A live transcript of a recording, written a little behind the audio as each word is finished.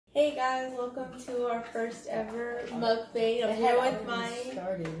Hey guys, welcome to our first ever mukbang.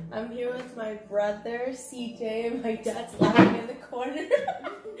 I'm here with my brother CJ, and my dad's laughing in the corner.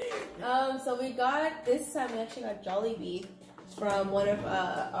 So we got this time. We actually got JollyBee from one of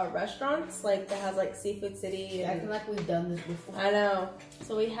our restaurants, like that has like Seafood City. Acting like we've done this before. I know.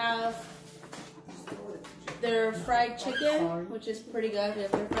 So we have their fried chicken, which is pretty good. We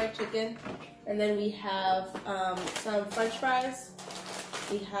have their fried chicken, and then we have some French fries.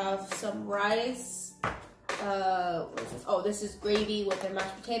 We have some rice. What is this? Oh, this is gravy with their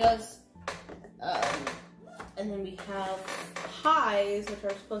mashed potatoes. And then we have pies, which are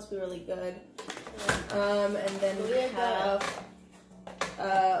supposed to be really good. And then we have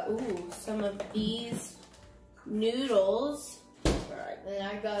some of these noodles. Alright. And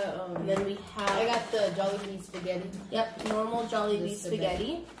I got and then we have I got the JollyBee spaghetti. Yep, normal JollyBee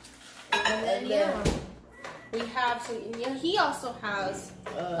spaghetti. And then we have some. He also has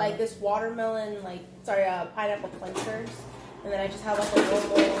like this watermelon, pineapple cleansers, and then I just have like a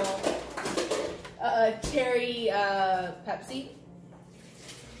normal cherry Pepsi.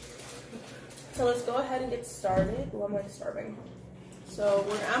 So let's go ahead and get started. Well, I'm like starving. So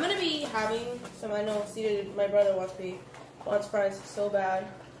I'm gonna be having some. I know my brother wants fries so bad.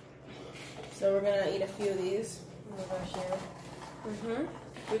 So we're gonna eat a few of these.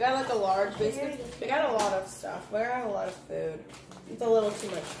 We got like a large, basically. We got a lot of stuff. We got a lot of food. It's a little too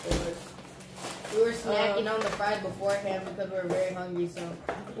much food. We were snacking on the fries beforehand because we were very hungry, so.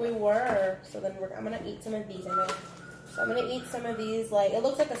 We were. So then I'm going to eat some of these, I know. So I'm going to eat some of these, like, it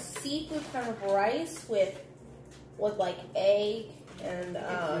looks like a seafood kind of rice with like egg and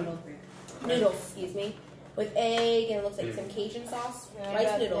noodles, excuse me. With egg, and it looks like some Cajun sauce.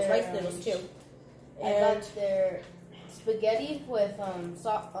 Rice noodles too. I got their spaghetti with some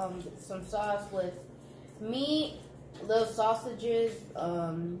sauce with meat, little sausages,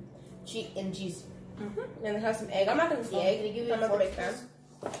 and cheese. And it has some egg. I'm not gonna eat the egg. I'm not a big fan.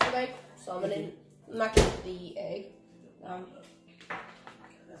 Okay, so I'm not gonna eat the egg.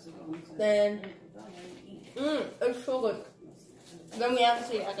 Then it's so good. Then we have to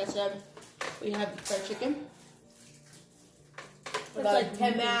see, like I said, we have fried chicken. It's like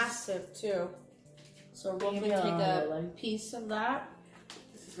massive too. So we're going to take a piece of that.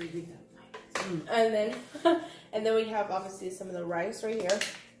 And then we have obviously some of the rice right here.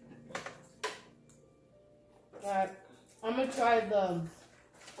 I'm gonna try the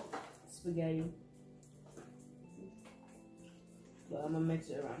spaghetti. But I'm gonna mix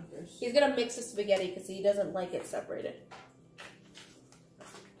it around first. He's gonna mix the spaghetti because he doesn't like it separated.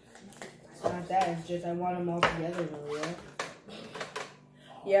 It's not that, it's just I want them all together really.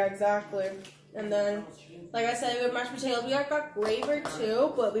 Yeah, exactly. And then, like I said, we have mashed potatoes. We got gravy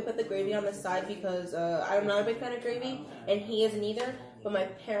too, but we put the gravy on the side because I'm not a big fan of gravy, and he isn't either. But my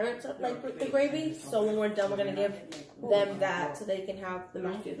parents like the gravy, so when we're done, we're gonna give them that so they can have the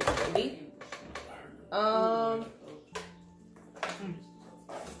mashed potatoes with gravy.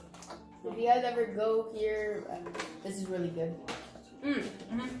 If you guys ever go here, this is really good.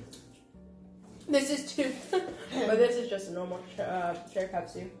 This is too, but this is just a normal cherry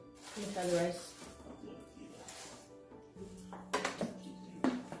Pepsi. Let's try the rice.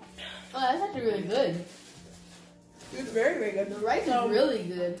 Oh, that's actually really good. It's very, very good. The rice is really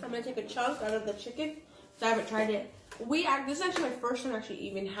good. I'm gonna take a chunk out of the chicken. So I haven't tried it. This is actually my first time actually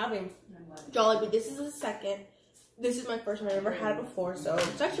even having JollyBee. This is the second. This is my first time. I've never had it before, so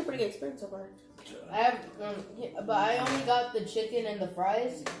it's actually a pretty good experience so far. But I only got the chicken and the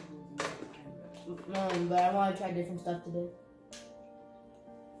fries. But I want to try different stuff today.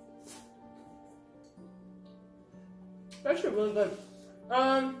 That's actually really good.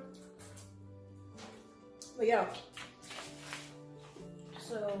 But yeah.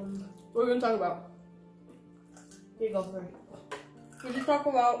 So, what are we gonna talk about? Here you go first. We just talk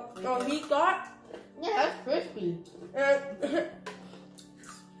about meat got. Yeah, that's crispy.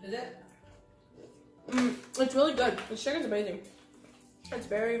 Is it? It's really good. The chicken's amazing. It's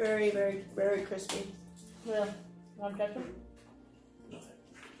very, very, very, very crispy. Yeah. Want to try some?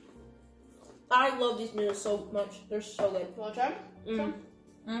 I love these noodles so much. They're so good. You want to try them?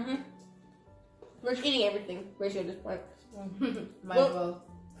 We're just eating everything, basically, at this point. Might as well.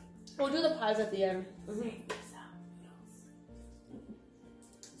 We'll do the pies at the end.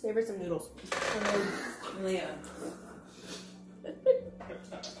 Savor some noodles.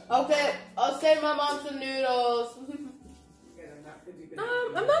 Okay, I'll save my mom some noodles.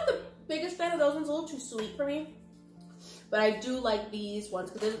 I'm not the biggest fan of those ones. A little too sweet for me. But I do like these ones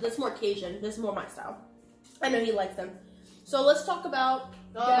because this is more Cajun. This is more my style. I know he likes them. So let's talk about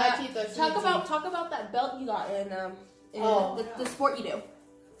my teeth are talk about that belt you got in the sport you do.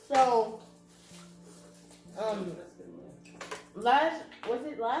 So, last or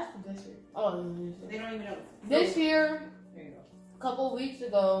this year? Oh, They don't even know. this year, There you go. a couple weeks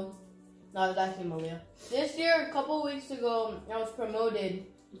ago. No, it's actually Malia. This year, a couple weeks ago, I was promoted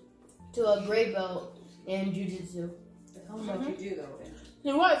to a gray belt in jiu-jitsu. Tell them what you do though.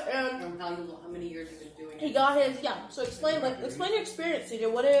 He was, And how many years you've been doing it. he got his, yeah. So explain your experience,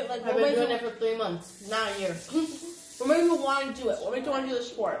 CJ. What made I've been doing it for 3 months, not a year. what made you want to do it? What made you want to do the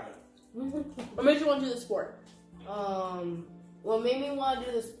sport? What made you want to do the sport? What made me want to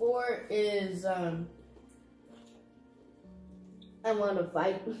do the sport is I want to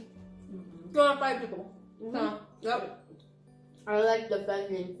fight. You want to fight people. Yep. I like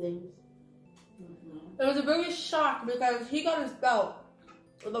defending things. It was a biggest shock because he got his belt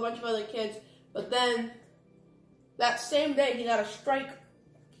with a bunch of other kids, but then that same day he got a strike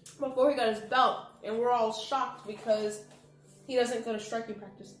before he got his belt, and we're all shocked because he doesn't go to striking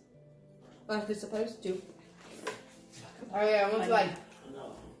practice like he's supposed to. Oh yeah, I went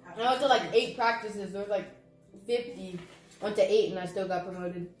to like 8 practices. There was like 50. Went to 8 and I still got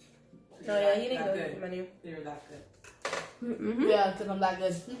promoted. Oh yeah, he didn't go to many. They're that good. Mm-hmm. Yeah, because I'm that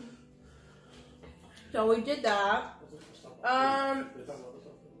good. So we did that.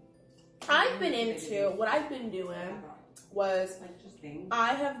 I've been into what I've been doing was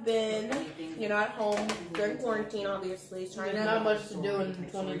I have been, at home during quarantine, obviously, trying to. Not much to do in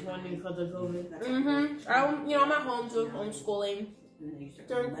 2020 because of COVID. I'm at home doing homeschooling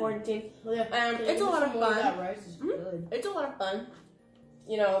during quarantine. It's a lot of fun. That rice is good. It's a lot of fun,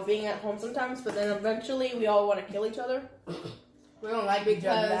 being at home sometimes. But then eventually, we all want to kill each other. We don't like each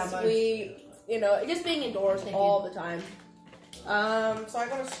other that much. Just being indoors all the time. So I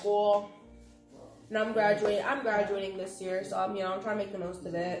go to school, and I'm graduating this year, so I'm trying to make the most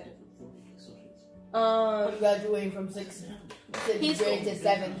of it. I'm graduating from 6th grade to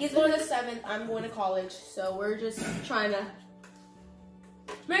 7th. He's going to 7th. I'm going to college, so we're just trying to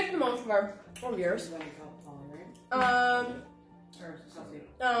make the most of our years.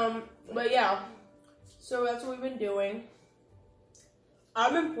 But yeah, so that's what we've been doing.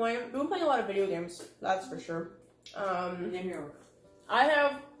 We've been playing a lot of video games, that's for sure.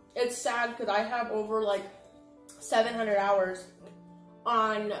 It's sad because I have over like 700 hours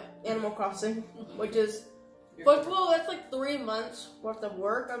on Animal Crossing, which is, first of all, that's like 3 months worth of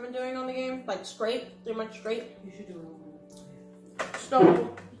work I've been doing on the game, like 3 months straight. You should do it.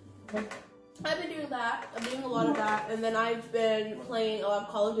 So, I've been doing that, I'm doing a lot of that, and then I've been playing a lot of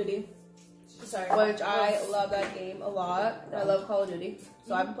Call of Duty. Which I love that game a lot. I love Call of Duty.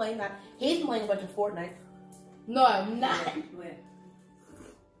 So I've been playing that. He's playing a bunch of Fortnite. No, I'm not.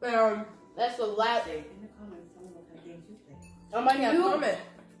 That's the last. In the comments, tell me what kind of games you play. Comment.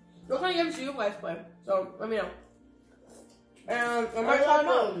 What kind of games do you guys play? So let me know. I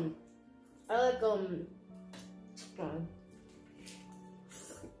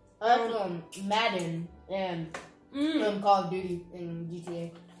like Madden and Call of Duty and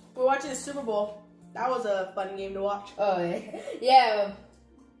GTA. We're watching the Super Bowl. That was a fun game to watch. Oh yeah.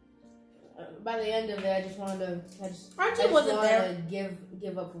 By the end of it, I just wanted to. Our team wasn't there.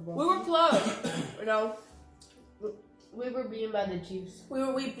 Give up football. We were close. We were beaten by the Chiefs. We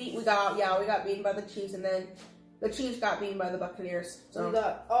got beaten by the Chiefs, and then the Chiefs got beaten by the Buccaneers. So we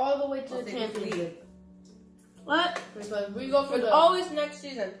got all the way to the championship. What? Because we go for it's always next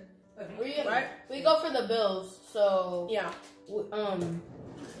season. We go for the Bills. So yeah.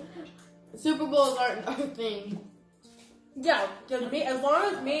 Super Bowls aren't our thing. Yeah, because as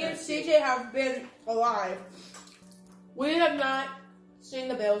long as me and CJ have been alive, we have not seen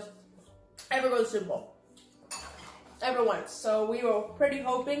the Bills ever go to the Super Bowl. Ever once. So we were pretty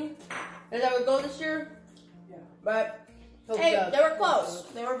hoping that they would go this year. Yeah. But they were close.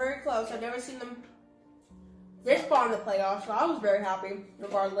 They were very close. I've never seen them this far in the playoffs, so I was very happy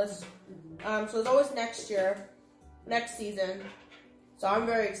regardless. So it's always next season. So I'm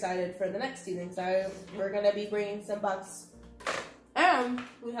very excited for the next season. So we're gonna be bringing some bucks, and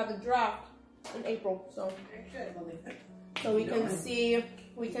we have the draft in April. So we can see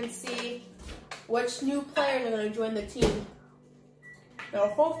which new players are gonna join the team. They'll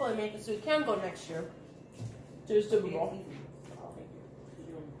hopefully make it so we can go next year to the Super Bowl.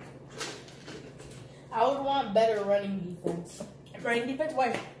 I would want better running defense. Running defense,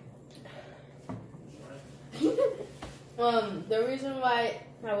 why? The reason why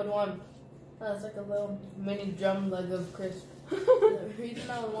I would want it's like a little mini drum leg of crisp. The reason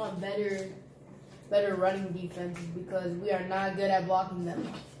I would want better running defense is because we are not good at blocking them.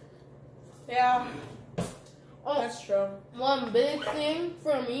 Yeah. Oh, that's true. One big thing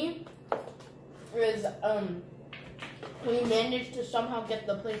for me is We managed to somehow get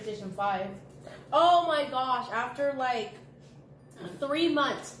the PlayStation 5. Oh my gosh! After like 3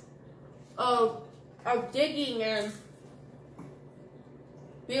 months of digging and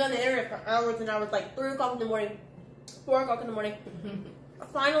being on the internet for hours and hours, like 3 o'clock in the morning, 4 o'clock in the morning.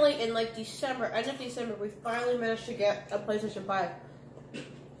 Finally, in like December, end of December, we finally managed to get a PlayStation 5.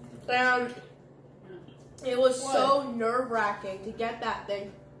 And it was so nerve-wracking to get that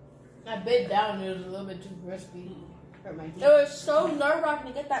thing. I bit down, it was a little bit too crispy. Hurt my teeth. It was so nerve-wracking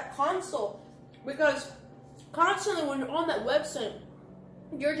to get that console because constantly when you're on that website,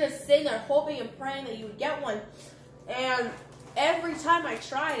 you're just sitting there hoping and praying that you would get one. And every time I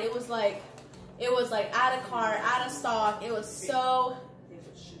tried, it was like out of car, out of stock. It was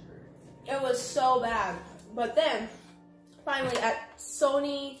so bad. But then finally at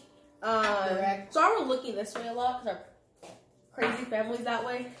Sony, so I was looking this way a lot because our crazy family's that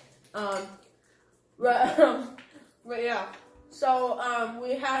way. But yeah. So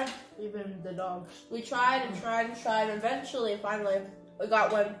we had even the dogs. We tried and tried and tried, and eventually, finally, we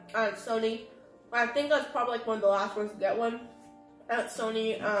got one at Sony. I think that's probably like one of the last ones to get one at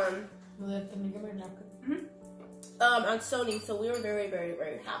Sony. On Sony, so we were very, very,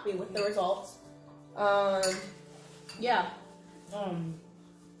 very happy with the results. Yeah.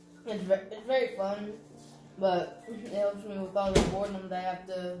 It's very fun, but it helps me with all the boredom that I have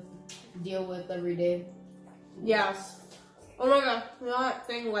to deal with every day. Yes. Oh my god, you know that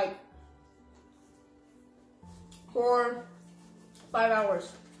thing like 4, 5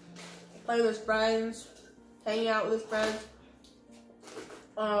 hours playing with his friends, hanging out with his friends.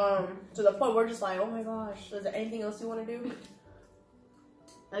 To the point where we're just like, oh my gosh, is there anything else you want to do?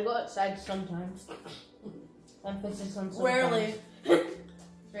 I go outside sometimes. Emphasis on sometimes. Rarely.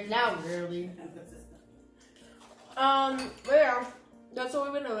 Right now, rarely. But yeah, that's what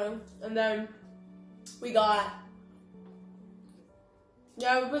we've been doing. And then we got,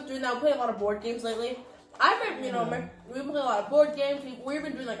 we've been doing that. We play a lot of board games lately. I've been, we play a lot of board games. We've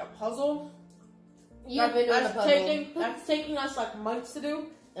been doing like a puzzle. You've been doing a puzzle. That's taking us like months to do.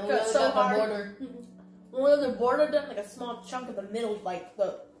 And we only got the border. We got the border done, like a small chunk of the middle, like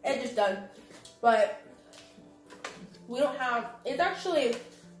the edge is done. But we don't have,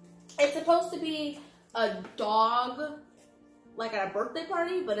 it's supposed to be a dog, like at a birthday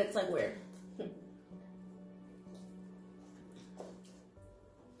party, but it's like weird.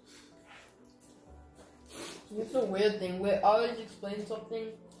 It's a weird thing. We always explain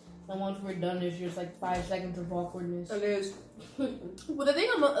something, and once we're done, it's just like 5 seconds of awkwardness. It is. Well, the thing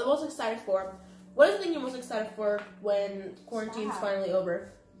I'm most excited for, what is the thing you're most excited for when quarantine's finally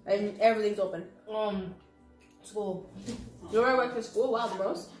over and everything's open? School. You're going back to school? Wow, the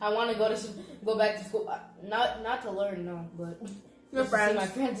most? I want to go back to school. Not to learn, no, but your friends. To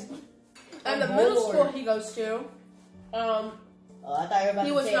see my friends. And the middle school he goes to, I thought you were about he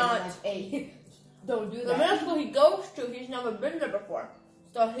to was say not. Like, hey, don't do that. The middle school he goes to, he's never been there before,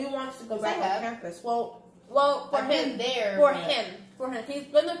 so he wants to go back on campus. Well, for I've him, been there. For him, he's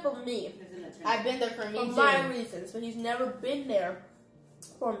been there for me. I've been there for me for too. my reasons, but he's never been there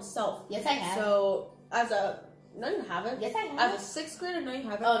for himself. Yes, I have. So no, you haven't. Yes, I have. As a 6th grader, no, you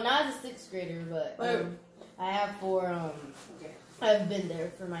haven't. Oh, not as a 6th grader, but I have I've been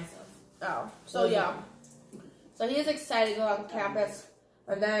there for myself. Oh, so yeah. So he is excited to go out on campus,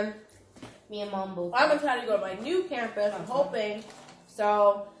 and then me and Mom both. I'm excited to go to my new campus. I'm hoping.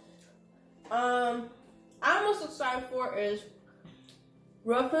 So, I'm most excited for is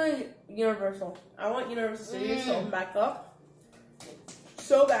roughly Universal. I want Universal Studios to open back up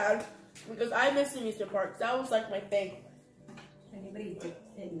so bad because I miss the amusement parks. That was like my thing. Anybody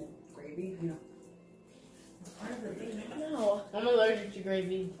hitting the gravy? No. No, I'm allergic to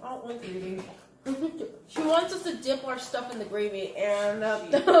gravy. I don't like gravy. She wants us to dip our stuff in the gravy, and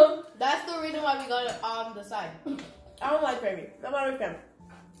That's the reason why we got it on the side. I don't like gravy. I'm not a fan.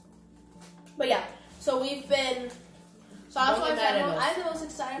 But yeah, so we've been. So that's what I'm the most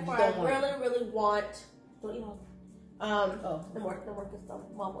excited for. I really, really want. Don't you know? The work is done.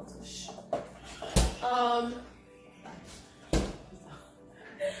 Mom wants to shut up.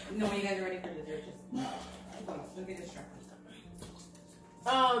 No, when you guys are ready for dessert, just don't get distracted.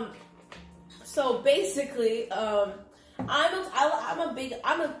 So basically, I'm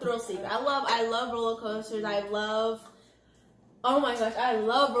a thrill seeker. I love roller coasters. Oh my gosh, I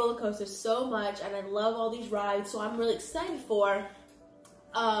love roller coasters so much, and I love all these rides. So I'm really excited for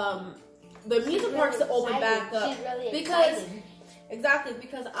the amusement parks to open back up because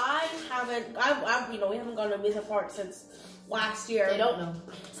because we haven't gone to amusement parks since last year. They don't know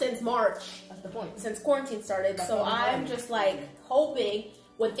since March. That's the point. Since quarantine started. So I'm just like hoping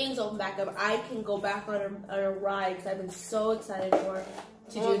when things open back up, I can go back on a ride because I've been so excited to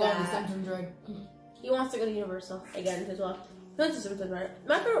do that. He wants to go to Universal again as well. That's a Simpsons ride.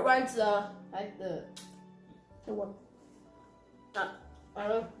 My favorite ride's I like the one. I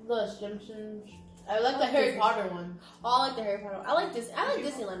like the Simpsons. I like the Harry Potter one. Oh, I like the Harry Potter. I like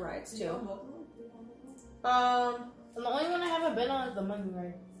Disneyland rides too. And the only one I haven't been on is the Mummy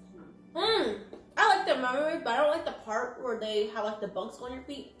ride. I like the Mummy ride, but I don't like the part where they have like the bunks on your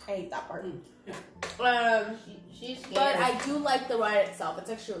feet. I hate that part. She's scared. But I do like the ride itself. It's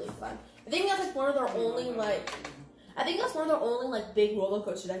actually really fun. I think that's like one of their only big roller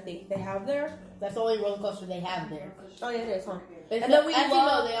coasters I think they have there. That's the only roller coaster they have there. Oh yeah, it is, huh? And then we they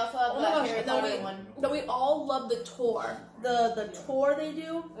also have oh the my gosh, Harry Potter one. Then we all love the tour. The tour they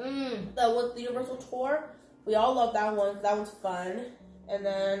do. The Universal tour. We all love that one. That one's fun. And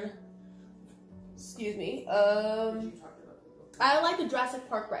then, excuse me. I like the Jurassic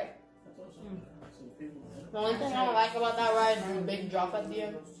Park ride. The only thing I don't like about that ride is the big drop at the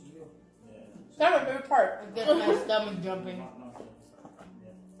end. That's my favorite part. It gets my stomach jumping.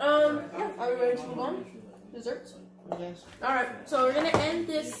 Yeah. Are we ready to move on? Desserts? Yes. Alright, so we're gonna end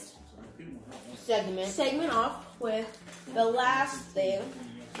this segment off with the last thing,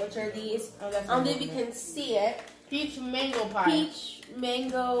 which are these. I don't know if you can see it. Peach mango pie. Peach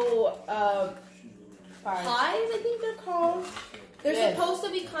mango pies, I think they're called. They're supposed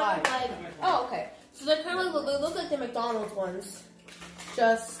to be kind of like, oh, okay. So they're kind of like, they look like the McDonald's ones.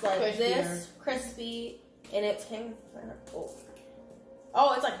 Just like this, crispy, and it's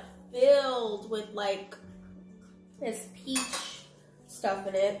oh, it's like filled with like this peach stuff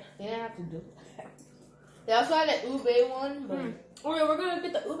in it. They didn't have to do that. They also had an ube one. But... Oh yeah, we're gonna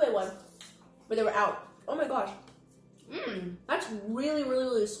get the ube one, but they were out. Oh my gosh. That's really, really,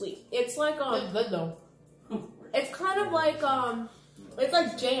 really sweet. It's like it's good though. It's kind of like it's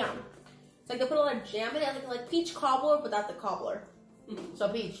like jam. It's like they put a lot of jam in it, like peach cobbler, but not the cobbler. So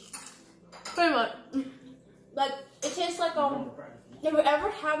peach. Pretty much. Like it tastes like have you ever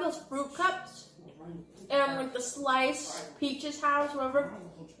had those fruit cups? And like the sliced peaches house, whatever,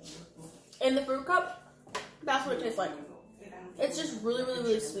 in the fruit cup? That's what it tastes like. It's just really, really,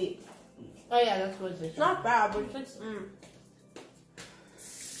 really sweet. Oh yeah, that's what it tastes like. Not bad, but it's just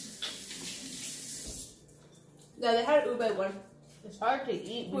Yeah, they had an ube one. It's hard to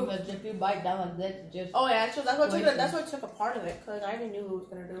eat because if you bite down like this, it just... Oh yeah, so that's what took a part of it, because I didn't know who was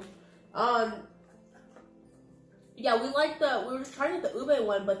gonna do. Yeah, we were trying to get the ube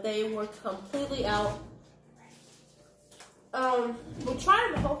one, but they were completely out. We'll try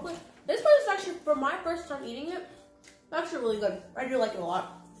them, hopefully. This place is actually, for my first time eating it, actually really good. I do like it a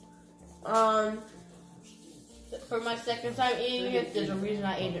lot. For my second time eating it, there's a reason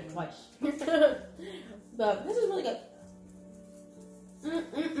I ate it twice. But this is really good.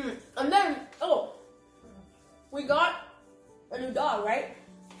 And then, we got a new dog, right?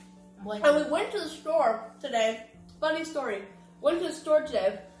 And we went to the store today. Funny story. Went to the store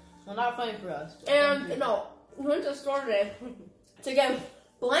today. Well, not funny for us. And, we went to the store today to get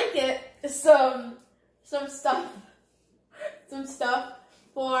blanket, some stuff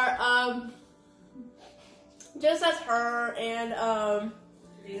for, just as her and,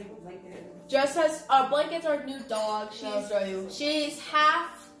 just as blanket's our new dog. She's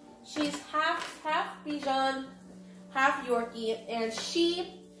half Bichon, half Yorkie, and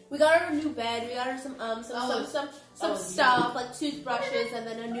we got her a new bed. We got her some stuff like toothbrushes, and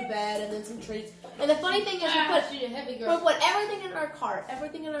then a new bed, and then some treats. And the funny thing is, we put everything in our cart,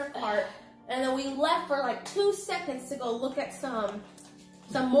 and then we left for like 2 seconds to go look at some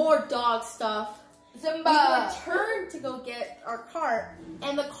more dog stuff. We returned to go get our cart,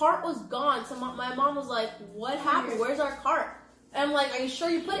 and the cart was gone. So my mom was like, "What happened? Where's our cart?" And I'm like, "Are you sure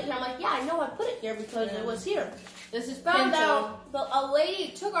you put it here?" I'm like, "Yeah, I know I put it here because it was here." This is found out a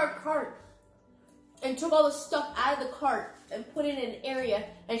lady took our cart and took all the stuff out of the cart and put it in an area,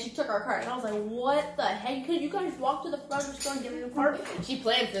 and she took our cart. And I was like, "What the heck? You guys walk to the front of the store and get a new cart?" She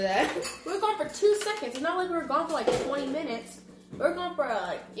planned for that. We were gone for 2 seconds. It's not like we were gone for like 20 minutes. We're gone for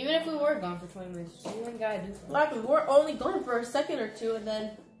even if we were gone for 20 minutes, you ain't gotta do something. Like, we were only gone for a second or two, and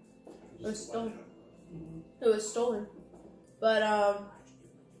then it was stolen. But huh?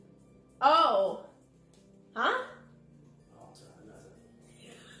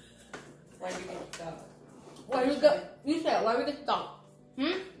 Why did you get the dog? Why did we get? You said why did we get the dog?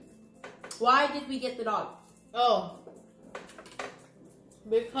 Why did we get the dog? Oh,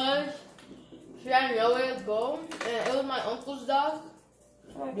 because she had nowhere to go, and it was my uncle's dog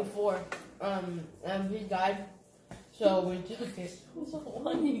before, and he died, so we took it. You're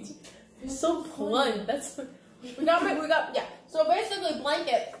so blunt. That's We got, yeah. So basically,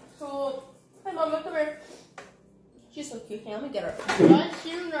 Blanket. So, hi, Mama, come here. She's so cute. Okay, let me get her.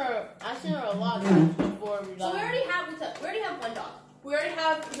 I've seen her a lot of times before. So we already have one dog. We already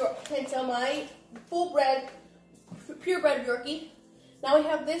have Pinto, my full-bred, purebred Yorkie. Now we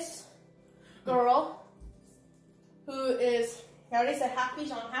have this girl who is, I already said half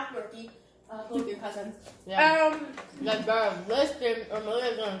Bichon, half Yorkie. Go with your cousins. Yeah. Like, better listen or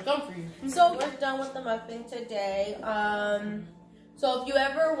Maria's gonna come for you. So we're done with the mukbang today. So if you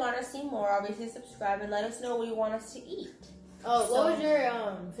ever want to see more, obviously subscribe and let us know what you want us to eat. Oh, So, what was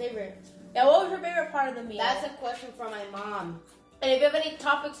your favorite? Yeah, what was your favorite part of the meal? That's a question from my mom. And if you have any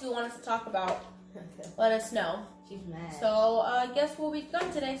topics you want us to talk about, let us know. She's mad. So I guess we'll be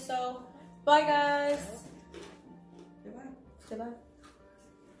done today. So bye, guys. Goodbye. Goodbye.